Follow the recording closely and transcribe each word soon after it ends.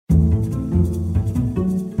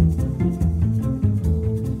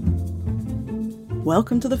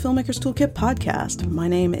Welcome to the Filmmakers Toolkit podcast. My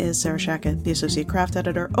name is Sarah Shackett, the Associate Craft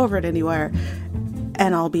Editor over at IndieWire.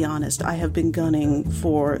 And I'll be honest, I have been gunning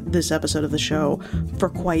for this episode of the show for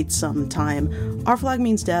quite some time. Our Flag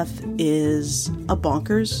Means Death is a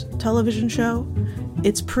bonkers television show.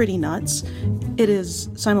 It's pretty nuts. It is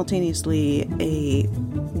simultaneously a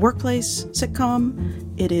workplace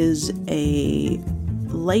sitcom. It is a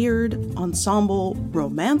layered ensemble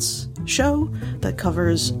romance show that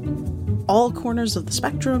covers all corners of the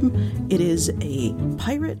spectrum. It is a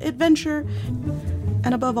pirate adventure.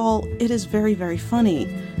 And above all, it is very, very funny.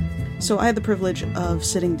 So I had the privilege of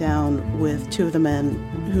sitting down with two of the men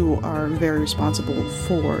who are very responsible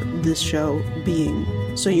for this show being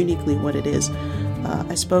so uniquely what it is.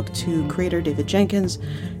 I spoke to creator David Jenkins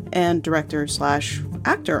and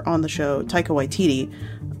director/actor on the show, Taika Waititi,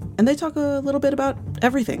 and they talk a little bit about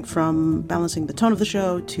everything from balancing the tone of the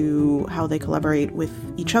show to how they collaborate with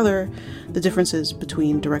each other, the differences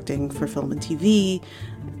between directing for film and TV,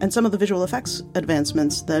 and some of the visual effects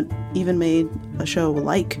advancements that even made a show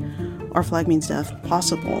like Our Flag Means Death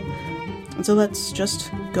possible. And so let's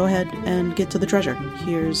just go ahead and get to the treasure.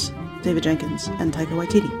 Here's David Jenkins and Taika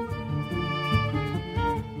Waititi.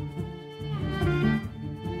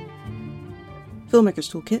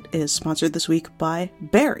 Filmmakers Toolkit is sponsored this week by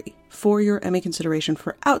Barry, for your Emmy consideration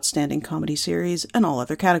for Outstanding Comedy Series and all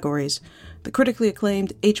other categories. The critically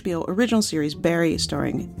acclaimed HBO original series Barry,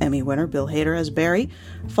 starring Emmy winner Bill Hader as Barry,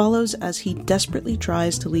 follows as he desperately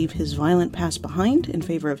tries to leave his violent past behind in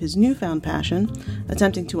favor of his newfound passion,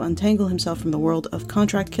 attempting to untangle himself from the world of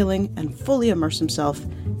contract killing and fully immerse himself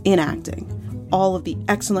in acting. All of the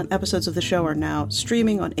excellent episodes of the show are now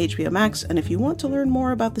streaming on HBO Max, and if you want to learn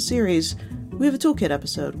more about the series, we have a Toolkit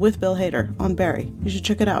episode with Bill Hader on Barry. You should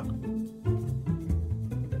check it out.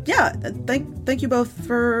 Yeah, thank you both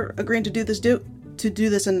for agreeing to do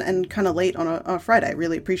this and kind of late on a Friday. I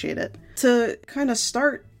really appreciate it. To kind of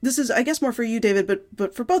start, this is, I guess, more for you, David,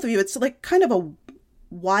 but for both of you, it's like kind of a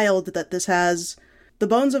wild that this has the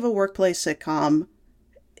bones of a workplace sitcom.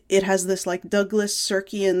 It has this like Douglas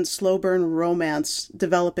Sirkian slow burn romance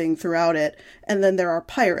developing throughout it, and then there are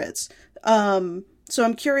pirates. So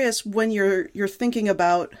I'm curious, when you're thinking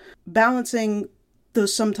about balancing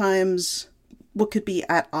those sometimes what could be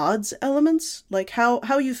at odds elements, like how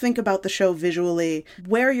you think about the show visually,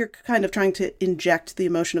 where you're kind of trying to inject the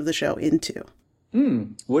emotion of the show into.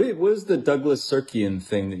 What is the Douglas Sirkian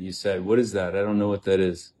thing that you said? What is that? I don't know what that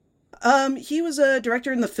is. He was a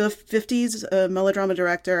director in the 50s, a melodrama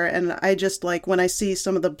director, and I just like when I see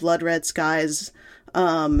some of the blood red skies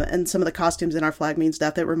and some of the costumes in Our Flag Means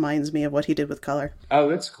Death, it reminds me of what he did with color. Oh,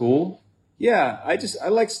 that's cool. Yeah, I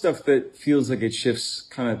like stuff that feels like it shifts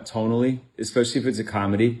kind of tonally, especially if it's a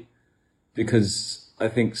comedy, because I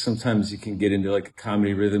think sometimes you can get into like a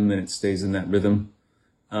comedy rhythm and it stays in that rhythm.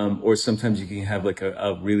 Or sometimes you can have like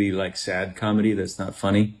a really like sad comedy that's not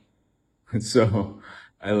funny. So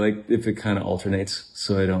I like if it kind of alternates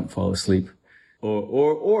so I don't fall asleep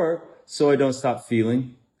or so I don't stop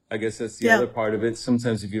feeling. I guess that's the other part of it.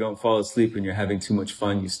 Sometimes if you don't fall asleep and you're having too much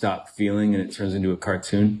fun, you stop feeling and it turns into a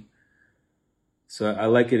cartoon. So I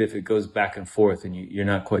like it if it goes back and forth and you're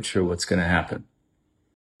not quite sure what's going to happen.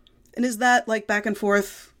 And is that like back and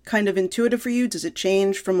forth kind of intuitive for you? Does it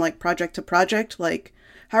change from like project to project? Like,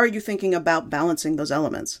 how are you thinking about balancing those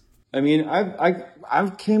elements? I mean,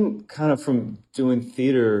 I've came kind of from doing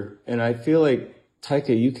theater, and I feel like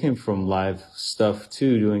Taika, you came from live stuff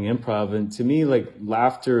too, doing improv. And to me, like,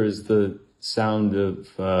 laughter is the sound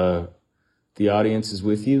of the audience is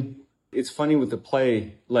with you. It's funny with the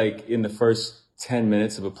play, like in the first 10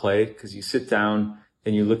 minutes of a play, because you sit down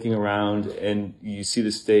and you're looking around and you see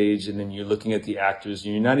the stage and then you're looking at the actors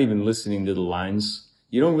and you're not even listening to the lines.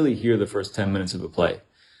 You don't really hear the first 10 minutes of a play.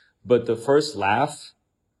 But the first laugh,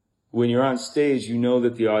 when you're on stage, you know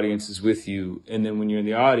that the audience is with you. And then when you're in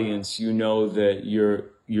the audience, you know that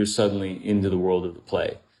you're suddenly into the world of the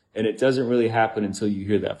play. And it doesn't really happen until you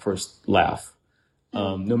hear that first laugh.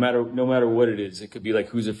 No matter what it is. It could be like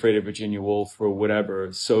Who's Afraid of Virginia Woolf or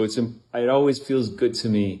whatever. So it always feels good to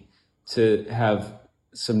me to have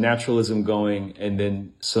some naturalism going and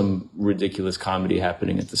then some ridiculous comedy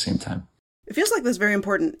happening at the same time. It feels like that's very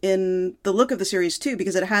important in the look of the series, too,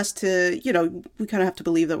 because it has to, we kind of have to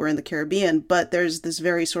believe that we're in the Caribbean, but there's this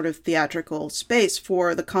very sort of theatrical space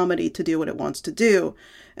for the comedy to do what it wants to do.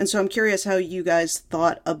 And so I'm curious how you guys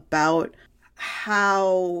thought about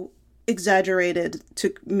how exaggerated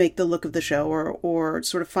to make the look of the show or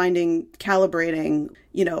sort of calibrating,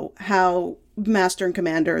 how Master and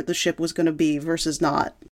Commander the ship was going to be versus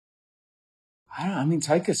not. I don't know. I mean,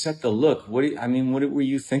 Taika set the look. What were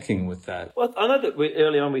you thinking with that? Well, I know that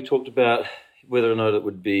early on we talked about whether or not it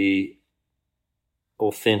would be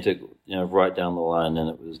authentic, right down the line. And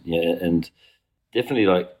it was, and definitely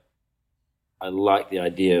I like the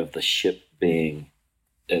idea of the ship being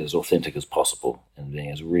as authentic as possible and being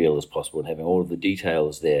as real as possible and having all of the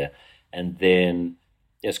details there. And then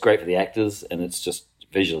it's great for the actors, and it's just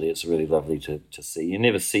visually, it's really lovely to see. You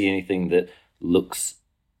never see anything that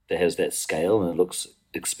has that scale and it looks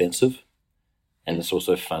expensive. And it's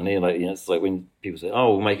also funny. It's like when people say,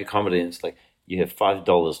 "Oh, we'll make a comedy," and it's like you have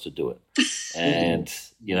 $5 to do it. And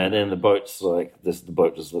then the boat's like this. The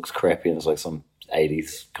boat just looks crappy, and it's like some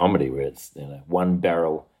 80s comedy where it's one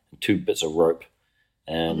barrel and 2 bits of rope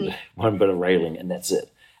and one bit of railing, and that's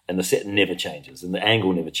it. And the set never changes, and the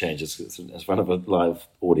angle never changes. It's in front of a live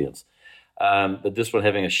audience. But this one,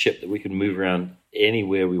 having a ship that we could move around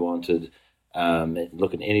anywhere we wanted, and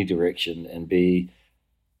look in any direction, and be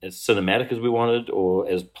as cinematic as we wanted, or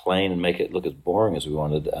as plain and make it look as boring as we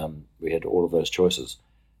wanted. We had all of those choices.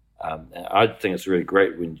 And I think it's really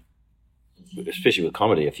great especially with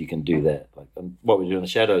comedy, if you can do that. Like what we do in The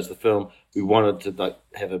Shadows, the film, we wanted to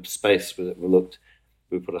have a space where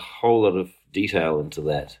we put a whole lot of detail into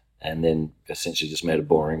that, and then essentially just made a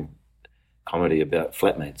boring comedy about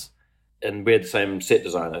flatmates. And we had the same set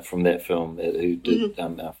designer from that film who did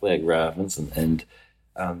Our Flag, Ra Vincent, and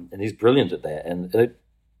he's brilliant at that. And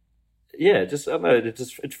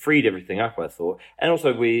it freed everything up, I thought. And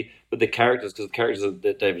also with the characters, because the characters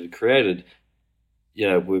that David had created,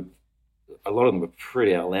 a lot of them were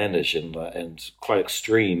pretty outlandish and quite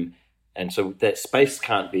extreme. And so that space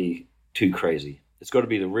can't be too crazy. It's got to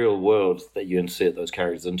be the real world that you insert those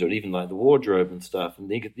characters into, and even like the wardrobe and stuff.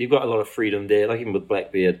 And you've got a lot of freedom there, like even with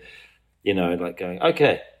Blackbeard, going,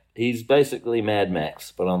 okay, he's basically Mad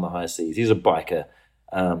Max, but on the high seas. He's a biker,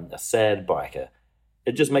 a sad biker.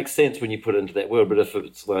 It just makes sense when you put it into that world. But if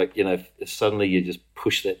it's like, if suddenly you just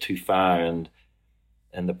push that too far, and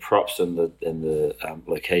the props and the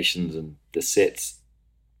locations and the sets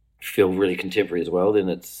feel really contemporary as well,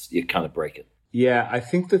 then you kind of break it. Yeah, I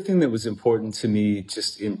think the thing that was important to me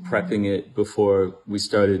just in prepping it before we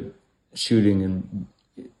started shooting and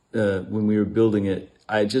when we were building it,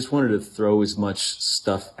 I just wanted to throw as much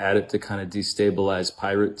stuff at it to kind of destabilize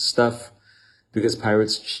pirate stuff, because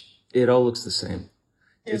pirates, it all looks the same.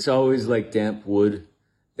 It's always like damp wood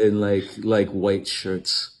and like white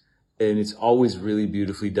shirts, and it's always really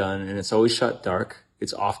beautifully done, and it's always shot dark.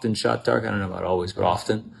 It's often shot dark. I don't know about always, but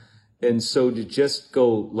often. And so to just go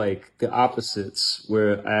like the opposites,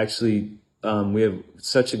 where I actually, we have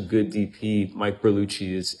such a good DP. Mike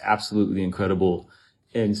Berlucci is absolutely incredible.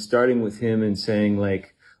 And starting with him and saying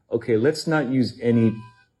like, okay, let's not use any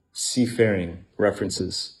seafaring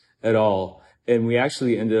references at all. And we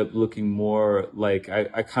actually ended up looking more like,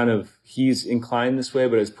 he's inclined this way,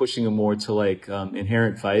 but I was pushing him more to like,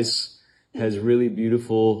 Inherent Vice has really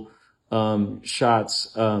beautiful,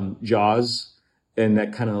 shots, Jaws, and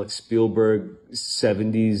that kind of like Spielberg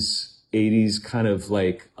 70s, 80s kind of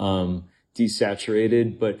like,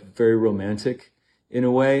 desaturated, but very romantic in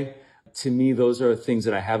a way. To me, those are things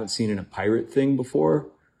that I haven't seen in a pirate thing before,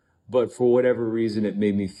 but for whatever reason, it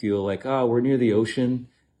made me feel like, we're near the ocean.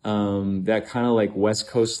 That kind of like West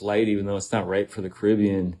Coast light, even though it's not right for the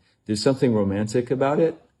Caribbean, there's something romantic about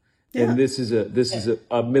it. Yeah. And this is a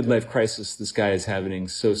midlife crisis this guy is having.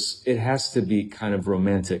 So it has to be kind of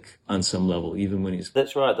romantic on some level, even when he's...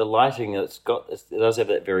 That's right. The lighting, it does have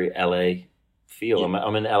that very LA feel. Yeah.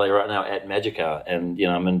 I'm in LA right now at Magic Hour, and,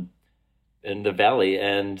 I'm in the valley,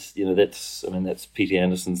 and, that's P.T.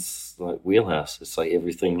 Anderson's like wheelhouse. It's like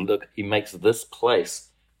everything, he makes this place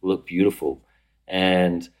look beautiful.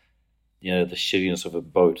 And, the shittiness of a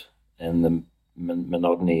boat and the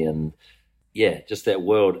monotony and, just that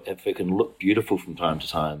world, if it can look beautiful from time to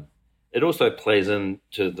time. It also plays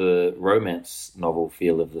into the romance novel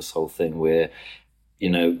feel of this whole thing where, you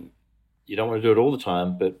don't want to do it all the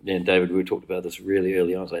time, but David, we talked about this really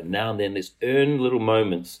early on. It's like now and then there's earned little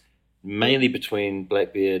moments, mainly between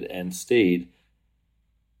Blackbeard and Steed,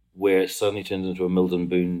 where it suddenly turns into a Milton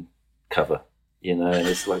Boone cover. And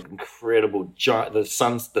it's like incredible giant. The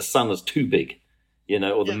sun is too big,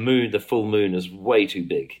 or the moon, the full moon is way too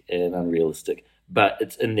big and unrealistic. But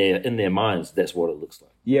it's in their minds, that's what it looks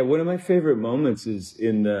like. Yeah, one of my favorite moments is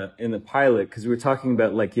in the pilot, because we were talking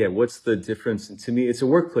about what's the difference? And to me, it's a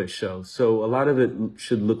workplace show, so a lot of it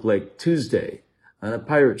should look like Tuesday on a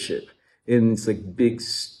pirate ship, and it's like big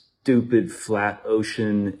stupid flat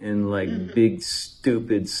ocean and big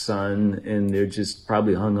stupid sun, and they're just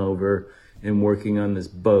probably hungover and working on this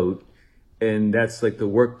boat. And that's like the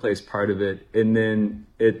workplace part of it. And then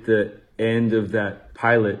at the end of that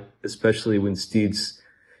pilot, especially when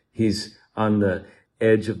he's on the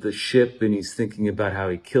edge of the ship and he's thinking about how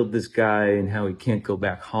he killed this guy and how he can't go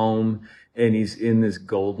back home. And he's in this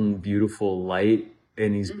golden, beautiful light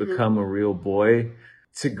and he's become a real boy.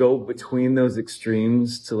 To go between those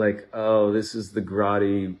extremes to like, oh, this is the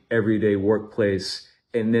grotty everyday workplace.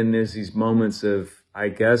 And then there's these moments of, I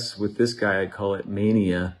guess with this guy, I call it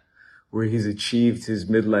mania, where he's achieved his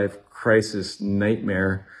midlife crisis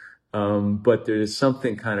nightmare. But there's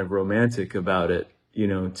something kind of romantic about it, you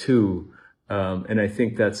know, too. And I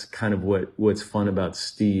think that's kind of what's fun about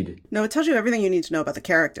Steed. No, it tells you everything you need to know about the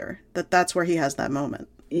character, that's where he has that moment.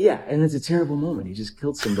 Yeah, and it's a terrible moment. He just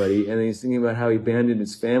killed somebody, and then he's thinking about how he abandoned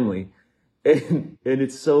his family. And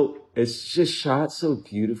it's just shot so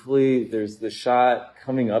beautifully. There's the shot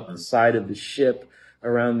coming up the side of the ship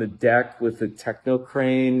around the deck with the techno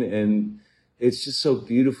crane, and it's just so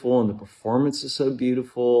beautiful, and the performance is so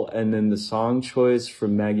beautiful. And then the song choice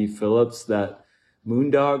from Maggie Phillips, that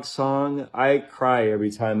Moondog song, I cry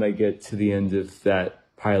every time I get to the end of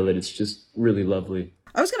that pilot. It's just really lovely.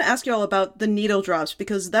 I was going to ask you all about the needle drops,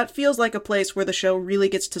 because that feels like a place where the show really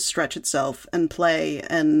gets to stretch itself and play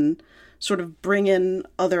and sort of bring in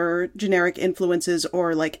other generic influences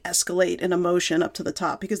or like escalate an emotion up to the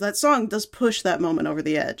top, because that song does push that moment over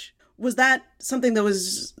the edge. Was that something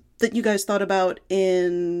that you guys thought about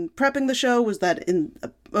in prepping the show? Was that in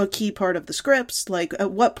a key part of the scripts? Like,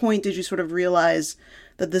 at what point did you sort of realize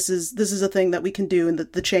that this is a thing that we can do and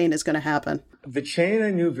that the chain is going to happen? The chain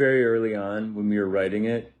I knew very early on when we were writing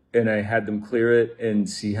it, and I had them clear it and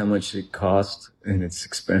see how much it cost, and it's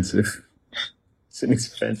expensive. It's an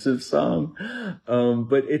expensive song.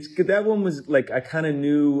 But that one was like, I kind of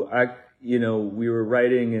knew we were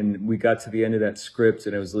writing and we got to the end of that script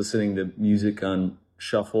and I was listening to music on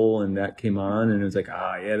shuffle and that came on and it was like,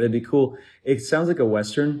 yeah, that'd be cool. It sounds like a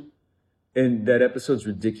Western. And that episode's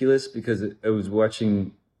ridiculous because I was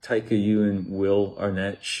watching Taika, you and Will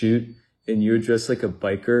Arnett shoot, and you're dressed like a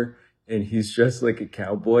biker and he's dressed like a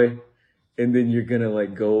cowboy. And then you're going to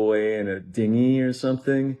like go away in a dinghy or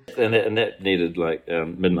something. And that needed like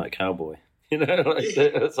Midnight Cowboy, you know, like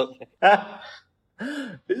that or something.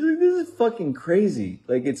 This is fucking crazy.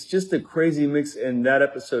 Like, it's just a crazy mix. And that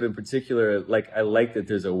episode in particular, like, I like that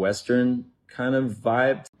there's a Western kind of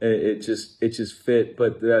vibe. It just fit.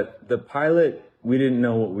 But the pilot, we didn't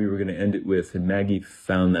know what we were going to end it with. And Maggie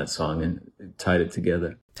found that song and tied it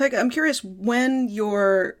together. Taika, I'm curious, when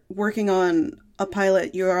you're working on a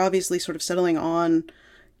pilot, you're obviously sort of settling on,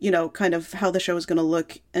 kind of how the show is going to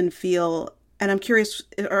look and feel. And I'm curious,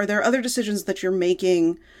 are there other decisions that you're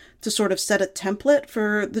making to sort of set a template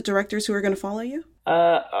for the directors who are going to follow you?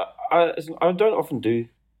 I don't often do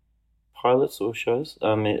pilots or shows.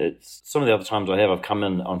 I mean, it's some of the other times I've come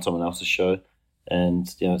in on someone else's show, and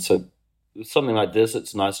so something like this,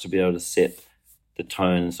 it's nice to be able to set the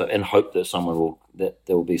tone and stuff, and hope that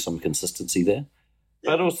there will be some consistency there.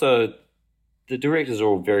 Yeah. But also, the directors are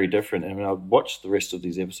all very different. I mean, I've watched the rest of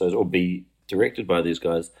these episodes or be directed by these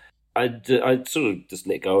guys. I sort of just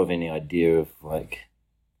let go of any idea of like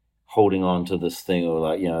holding on to this thing, or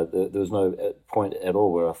like, there was no point at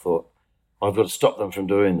all where I thought, I've got to stop them from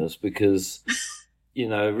doing this, because,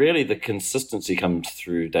 really the consistency comes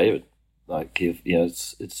through David. Like,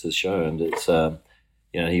 it's his show, and it's,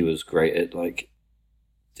 he was great at like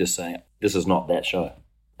just saying, this is not that show.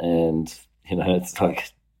 And, it's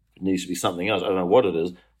like, it needs to be something else. I don't know what it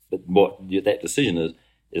is, but what that decision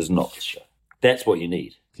is not the show. That's what you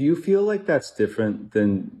need. Do you feel like that's different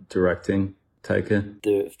than directing, Taika?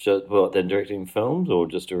 Than directing films or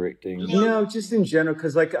just directing? No, just in general,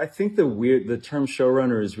 because like I think the term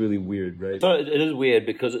showrunner is really weird, right? So it is weird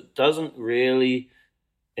because it doesn't really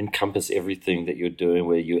encompass everything that you're doing,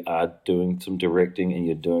 where you are doing some directing and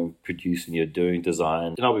you're doing producing, you're doing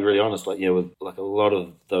design. And I'll be really honest, like, with like a lot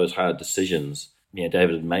of those hard decisions,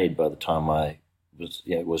 David had made by the time I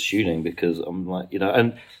was shooting, because I'm like,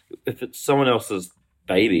 and if it's someone else's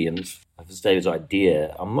baby and if it's David's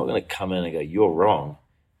idea, I'm not going to come in and go, you're wrong.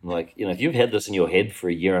 I'm like, if you've had this in your head for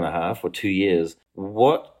a year and a half or 2 years,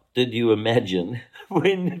 what did you imagine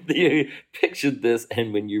when you pictured this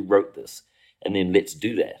and when you wrote this? And then let's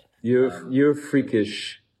do that. You're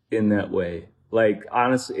freakish in that way. Like,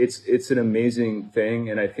 honestly, it's an amazing thing,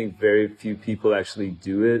 and I think very few people actually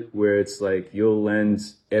do it, where it's like you'll lend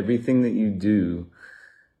everything that you do.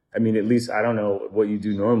 I mean, at least I don't know what you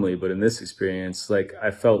do normally, but in this experience, like,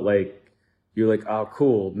 I felt like you're like, oh,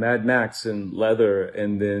 cool, Mad Max and leather,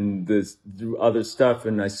 and then this other stuff.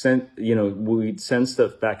 And I sent, we'd send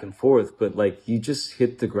stuff back and forth, but like, you just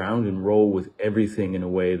hit the ground and roll with everything in a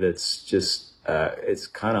way that's just, it's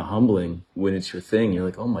kind of humbling when it's your thing. You're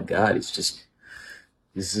like, oh my God, this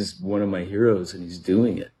is one of my heroes and he's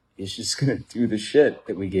doing it. he's just going to do the shit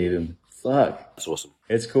that we gave him. Fuck. That's awesome.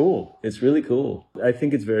 It's cool. It's really cool. I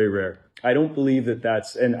think it's very rare. I don't believe that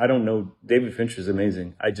that's, and I don't know, David Fincher's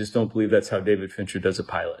amazing. I just don't believe that's how David Fincher does a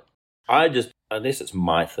pilot. Unless it's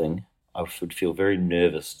my thing, I would feel very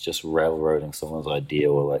nervous just railroading someone's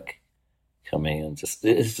idea or like coming and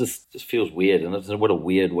it just feels weird. And what a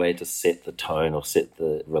weird way to set the tone or set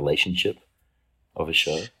the relationship of a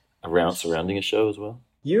show surrounding a show as well.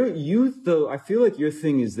 You though, I feel like your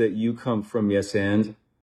thing is that you come from Yes and.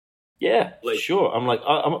 Yeah, sure. I'm like,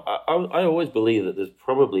 I always believe that there's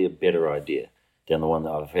probably a better idea than the one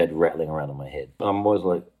that I've had rattling around in my head. I'm always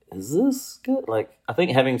like, is this good? Like, I think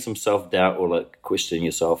having some self-doubt or like questioning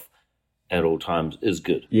yourself at all times is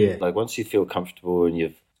good. Yeah. Like once you feel comfortable and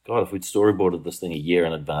if we'd storyboarded this thing a year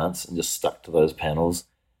in advance and just stuck to those panels,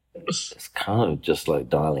 it's kind of just like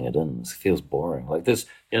dialing it in. It feels boring. Like this,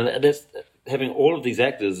 that's having all of these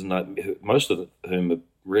actors and like most of whom are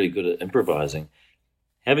really good at improvising.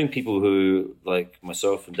 Having people who, like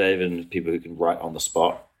myself and David, and people who can write on the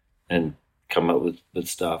spot and come up with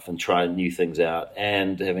stuff and try new things out,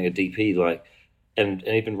 and having a DP like, and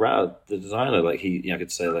even Ra, the designer, like he,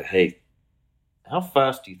 could say like, hey, how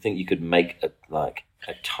fast do you think you could make a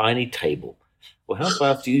tiny table? Or how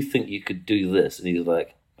fast do you think you could do this? And he's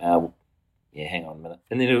like, yeah, hang on a minute.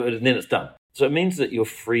 And then it's done. So it means that you're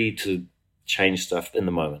free to change stuff in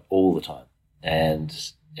the moment all the time. And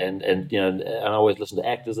I always listen to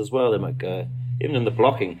actors as well. They might go, even in the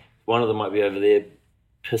blocking, one of them might be over there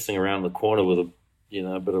pissing around the corner with a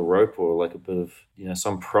bit of rope or like a bit of,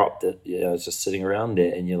 some prop that, is just sitting around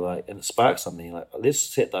there. And you're like, and it sparks something. You're like, let's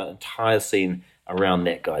set the entire scene around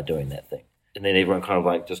that guy doing that thing. And then everyone kind of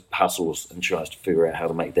like just hustles and tries to figure out how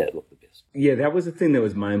to make that look the best. Yeah, that was the thing that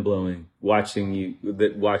was mind blowing watching you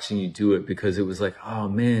do it, because it was like, oh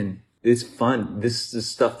man, it's fun. This is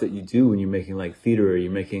stuff that you do when you're making like theater or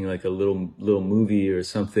you're making like a little movie or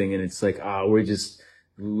something. And it's like,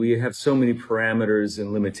 we have so many parameters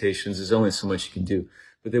and limitations. There's only so much you can do.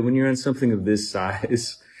 But then when you're on something of this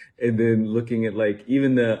size and then looking at like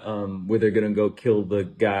even the, where they're going to go kill the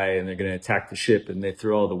guy and they're going to attack the ship and they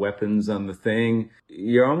throw all the weapons on the thing,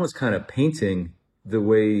 you're almost kind of painting the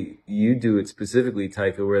way you do it specifically,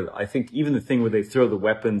 Taika, where I think even the thing where they throw the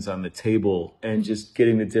weapons on the table and just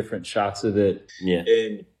getting the different shots of it. Yeah.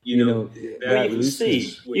 And, you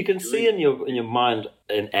can see in your mind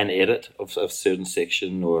an edit of a certain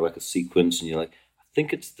section or like a sequence, and you're like, I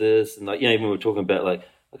think it's this. And like, even we were talking about like,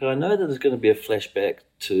 okay, I know that there's going to be a flashback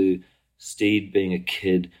to Steed being a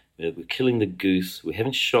kid. We're killing the goose. We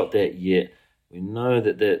haven't shot that yet. We know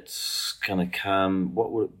that that's going to come.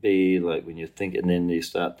 What would it be like when you think, and then you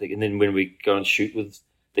start thinking, and then when we go and shoot with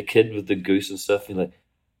the kid with the goose and stuff, you're like,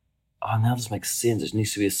 oh, now this makes sense. There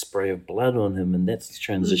needs to be a spray of blood on him, and that's the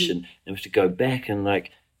transition. Mm-hmm. And we have to go back and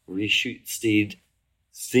like reshoot Steed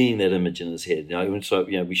seeing that image in his head. So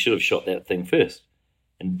we should have shot that thing first,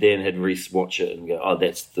 and then had Reese watch it and go, oh,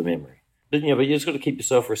 that's the memory. But you just got to keep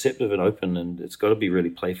yourself receptive and open, and it's got to be really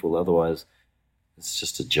playful. Otherwise, it's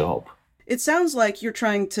just a job. It sounds like you're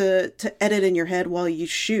trying to edit in your head while you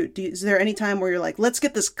shoot. Is there any time where you're like, let's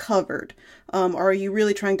get this covered? Or are you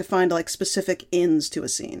really trying to find like specific ends to a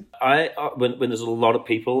scene? When there's a lot of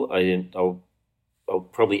people, I'll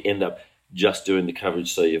probably end up just doing the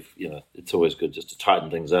coverage. So it's always good just to tighten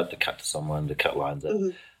things up, to cut to someone, to cut lines up.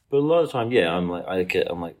 Mm-hmm. But a lot of the time, I'm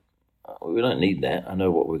like, we don't need that. I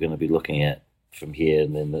know what we're going to be looking at from here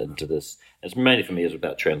and then into this. It's mainly for me, it's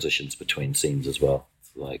about transitions between scenes as well.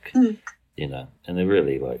 It's like, and they're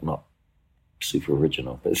really like not super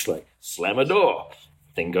original, but it's like slam a door,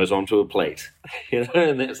 thing goes onto a plate,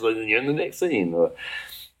 and that's like you're in the next scene.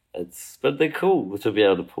 But they're cool to be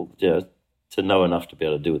able to pull, to know enough to be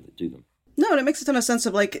able to do them. No, and it makes a ton of sense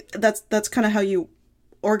of like that's kind of how you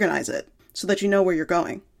organize it so that you know where you're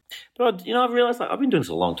going. But I've realized like I've been doing this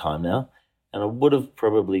a long time now, and I would have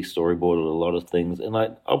probably storyboarded a lot of things, and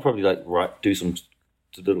I'll probably do some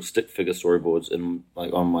little stick figure storyboards and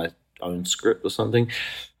like on my own script or something.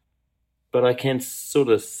 But I can sort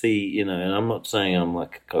of see, and I'm not saying I'm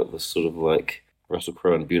like got this sort of like Russell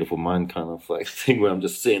Crowe in Beautiful Mind kind of like thing where I'm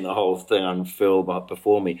just seeing the whole thing unfurl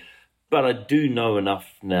before me. But I do know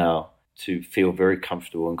enough now to feel very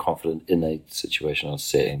comfortable and confident in a situation on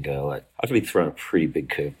set and go like, I could be thrown a pretty big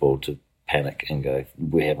curveball to panic and go,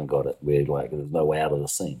 we haven't got it. We're like, there's no way out of the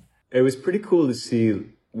scene. It was pretty cool to see.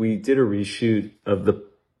 We did a reshoot of the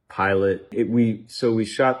pilot. We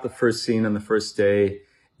shot the first scene on the first day,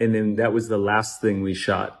 and then that was the last thing we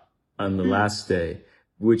shot on the last day,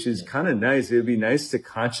 which is kind of nice. It would be nice to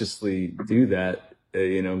consciously do that.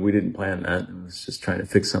 We didn't plan that. It was just trying to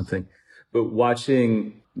fix something. But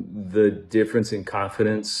watching the difference in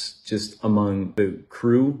confidence just among the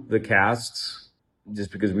crew, the casts,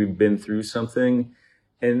 just because we've been through something.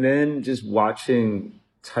 And then just watching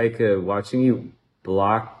Taika, watching you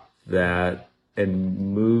block that and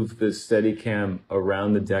move the Steadicam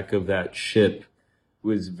around the deck of that ship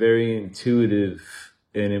was very intuitive.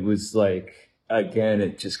 And it was like, again,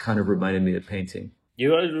 it just kind of reminded me of painting.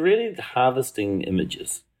 You are really harvesting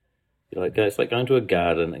images. You're like, it's like going to a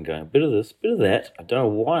garden and going, a bit of this, bit of that. I don't know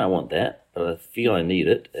why I want that, but I feel I need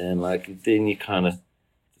it. And like, then you kind of,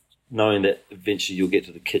 knowing that eventually you'll get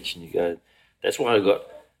to the kitchen, you go, that's why I got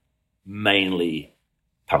mainly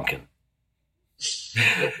pumpkin.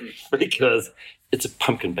 Because it's a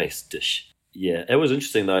pumpkin-based dish. Yeah, it was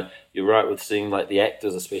interesting though. You're right with seeing like the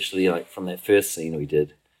actors, especially like from that first scene we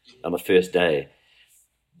did on the first day.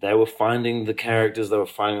 They were finding the characters, they were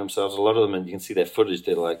finding themselves, a lot of them, and you can see that footage,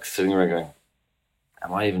 they're like sitting around going,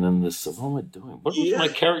 am I even in this? What am I doing? What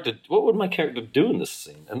would my character do in this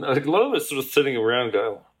scene? And like, a lot of us sort of sitting around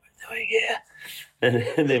going, what am I doing here?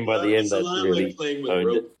 And then by the end, that's really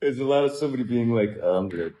owned it. There's a lot of somebody being like, I'm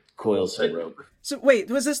going to coil some rope. So wait,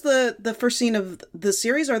 was this the first scene of the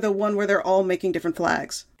series, or the one where they're all making different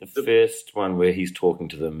flags? The first one where he's talking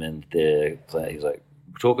to them, and he's like,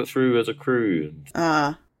 talk it through as a crew.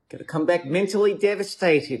 Gotta come back mentally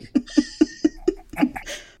devastated.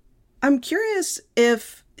 I'm curious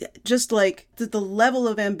if just like did the level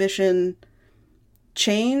of ambition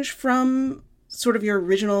change from sort of your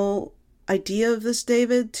original idea of this,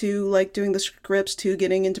 David, to like doing the scripts, to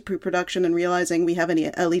getting into pre-production and realizing we have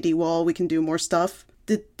an LED wall, we can do more stuff?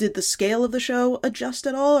 Did the scale of the show adjust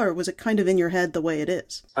at all, or was it kind of in your head the way it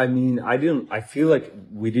is? I mean, I feel like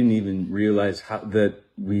we didn't even realize that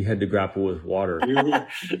we had to grapple with water.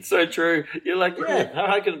 It's so true. You're like, yeah, how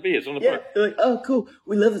high can it be? It's on the book. You're like, oh, cool.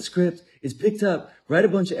 We love the script. It's picked up. Write a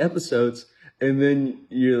bunch of episodes. And then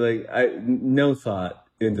you're like, no thought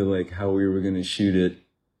into like how we were going to shoot it.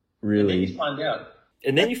 Really.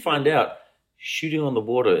 And then you find out shooting on the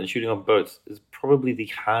water and shooting on boats is probably the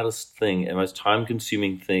hardest thing and most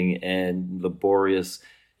time-consuming thing and laborious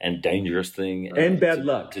and dangerous thing. And bad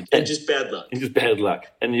luck. And just bad luck. And just bad luck.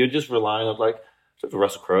 And you're just relying on, like, I talked to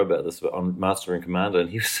Russell Crowe about this on Master and Commander,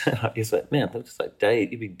 and he was like, man, that's like days.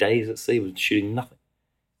 You'd be days at sea with shooting nothing.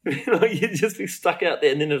 You'd just be stuck out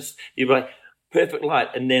there, and then you'd be like, perfect light,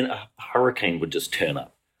 and then a hurricane would just turn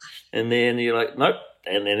up. And then you're like, nope.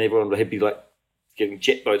 And then everyone would be like, getting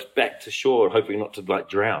jet boats back to shore, hoping not to like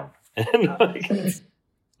drown. And like,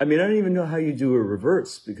 I mean, I don't even know how you do a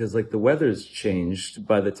reverse because like the weather's changed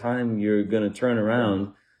by the time you're going to turn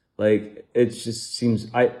around. Like it just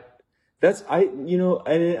seems, I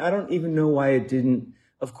don't even know why it didn't.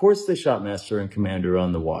 Of course they shot Master and Commander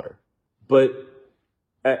on the water, but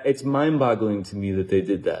it's mind boggling to me that they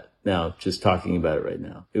did that now, just talking about it right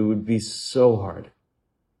now. It would be so hard.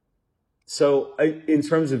 So in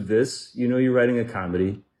terms of this, you're writing a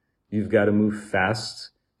comedy. You've got to move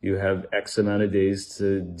fast. You have X amount of days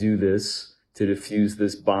to do this, to defuse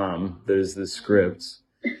this bomb that is the script.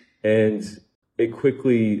 And it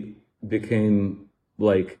quickly became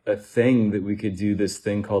like a thing that we could do this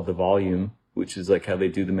thing called The Volume, which is like how they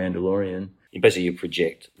do The Mandalorian. You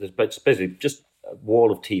project. It's basically just a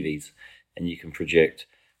wall of TVs, and you can project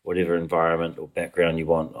whatever environment or background you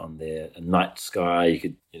want on there. A night sky, you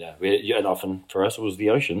could, and often for us it was the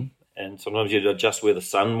ocean. And sometimes you'd adjust where the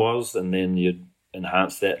sun was, and then you'd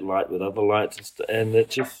enhance that light with other lights. And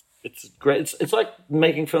it's great. It's like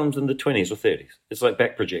making films in the 20s or 30s. It's like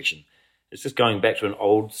back projection. It's just going back to an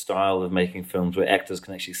old style of making films where actors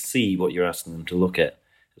can actually see what you're asking them to look at,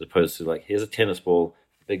 as opposed to like, here's a tennis ball,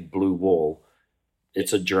 a big blue wall.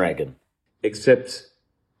 It's a dragon. Except,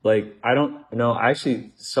 like, I don't know. I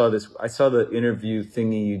actually saw this. I saw the interview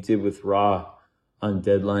thingy you did with Raw on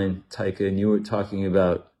Deadline, Taika, and you were talking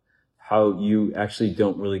about how you actually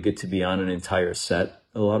don't really get to be on an entire set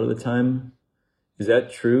a lot of the time. Is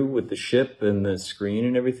that true with the ship and the screen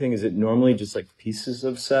and everything? Is it normally just like pieces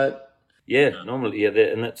of set? Yeah, normally, yeah.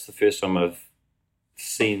 And that's the first time I've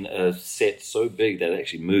seen a set so big that it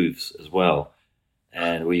actually moves as well.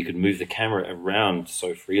 And where you could move the camera around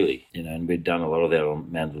so freely, and we'd done a lot of that on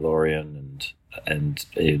Mandalorian and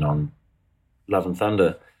even on Love and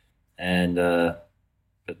Thunder, and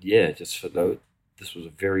but yeah, just for this was a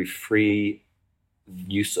very free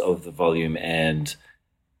use of the volume, and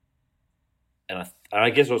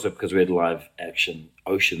I guess also because we had live action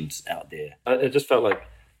oceans out there, it just felt like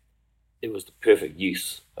it was the perfect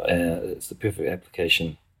use. It's the perfect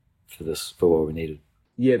application for what we needed.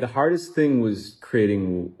 Yeah, the hardest thing was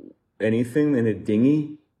creating anything in a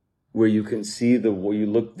dinghy where you can see where you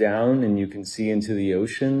look down and you can see into the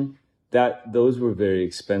ocean. those were very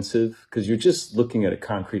expensive because you're just looking at a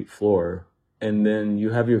concrete floor. And then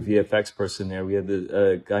you have your VFX person there. We had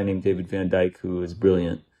the guy named David Van Dyke who is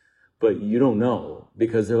brilliant, but you don't know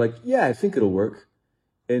because they're like, yeah, I think it'll work.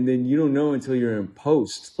 And then you don't know until you're in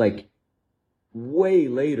post, like way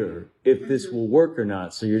later, if this will work or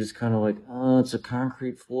not. So you're just kind of like, oh, it's a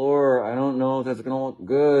concrete floor. I don't know if that's going to look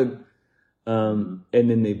good. And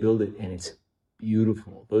then they build it and it's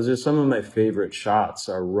beautiful. Those are some of my favorite shots,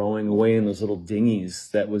 are rowing away in those little dinghies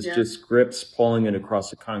that was just grips pulling it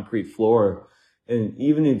across a concrete floor. And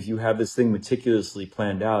even if you have this thing meticulously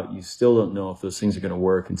planned out, you still don't know if those things are going to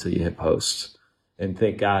work until you hit post. And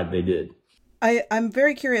thank God they did. I'm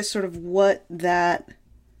very curious sort of what that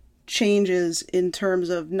changes in terms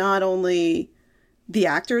of not only the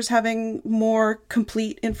actors having more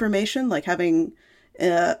complete information, like having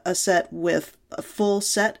a set with a full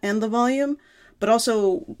set and the volume, but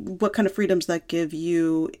also what kind of freedoms that give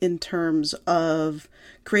you in terms of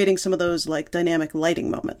creating some of those like dynamic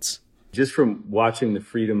lighting moments. Just from watching the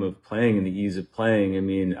freedom of playing and the ease of playing, I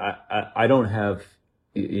mean, I don't have,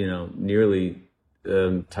 nearly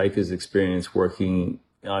Taika's experience working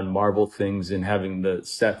on Marvel things and having the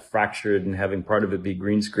set fractured and having part of it be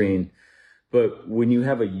green screen. But when you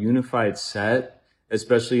have a unified set,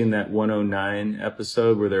 especially in that 109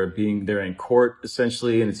 episode where they're in court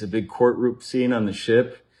essentially, and it's a big courtroom scene on the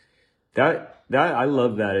ship, that I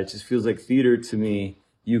love that. It just feels like theater to me.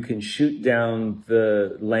 You can shoot down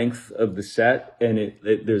the length of the set and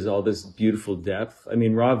there's all this beautiful depth. I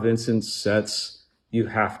mean, Rob Vincent's sets, you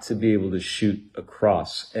have to be able to shoot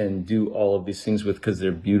across and do all of these things with, because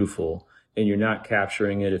they're beautiful, and you're not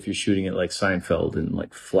capturing it if you're shooting it like Seinfeld and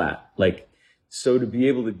like flat. Like, so to be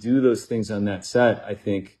able to do those things on that set, I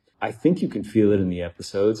think you can feel it in the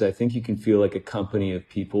episodes. I think you can feel like a company of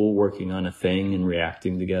people working on a thing and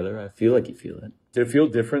reacting together. I feel like you feel it. Did it feel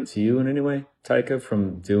different to you in any way, Taika,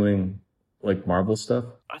 from doing like Marvel stuff?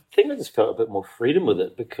 I think I just felt a bit more freedom with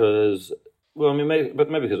it because, well, I mean, maybe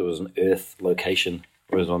because it was an Earth location,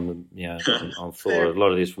 whereas on Thor, a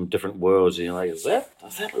lot of these from different worlds. And you're like, does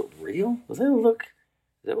that look real? Is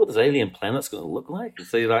that what this alien planet's going to look like? And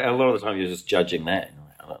so like, a lot of the time you're just judging that. You're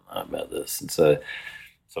like, I don't know about this, and so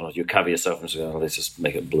sometimes you cover yourself and just go, let's just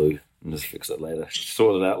make it blue and just fix it later,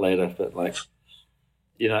 sort it out later. But like,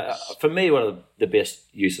 for me, one of the best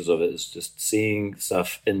uses of it is just seeing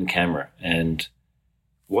stuff in camera and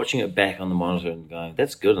watching it back on the monitor and going,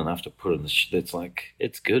 that's good enough to put in the it's like,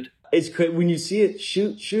 it's good. It's great when you see it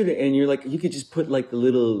shoot it, and you're like, you could just put like the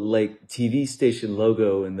little like TV station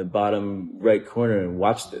logo in the bottom right corner and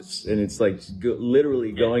watch this, and it's like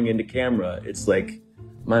literally going into camera. It's like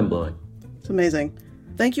mind blowing. It's amazing.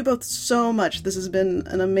 Thank you both so much. This has been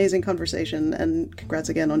an amazing conversation, and congrats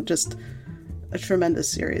again on just a tremendous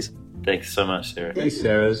series. Thanks so much, Sarah. Thanks,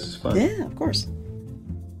 Sarah. This is fun. Yeah, of course.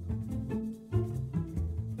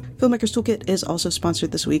 Filmmakers Toolkit is also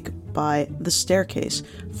sponsored this week by The Staircase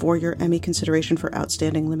for your Emmy consideration for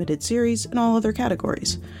Outstanding Limited Series and all other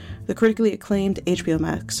categories. The critically acclaimed HBO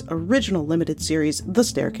Max original limited series, The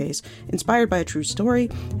Staircase, inspired by a true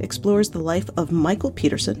story, explores the life of Michael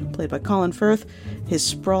Peterson, played by Colin Firth, his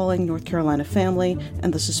sprawling North Carolina family,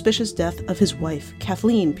 and the suspicious death of his wife,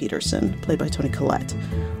 Kathleen Peterson, played by Toni Collette.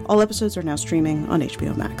 All episodes are now streaming on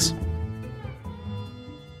HBO Max.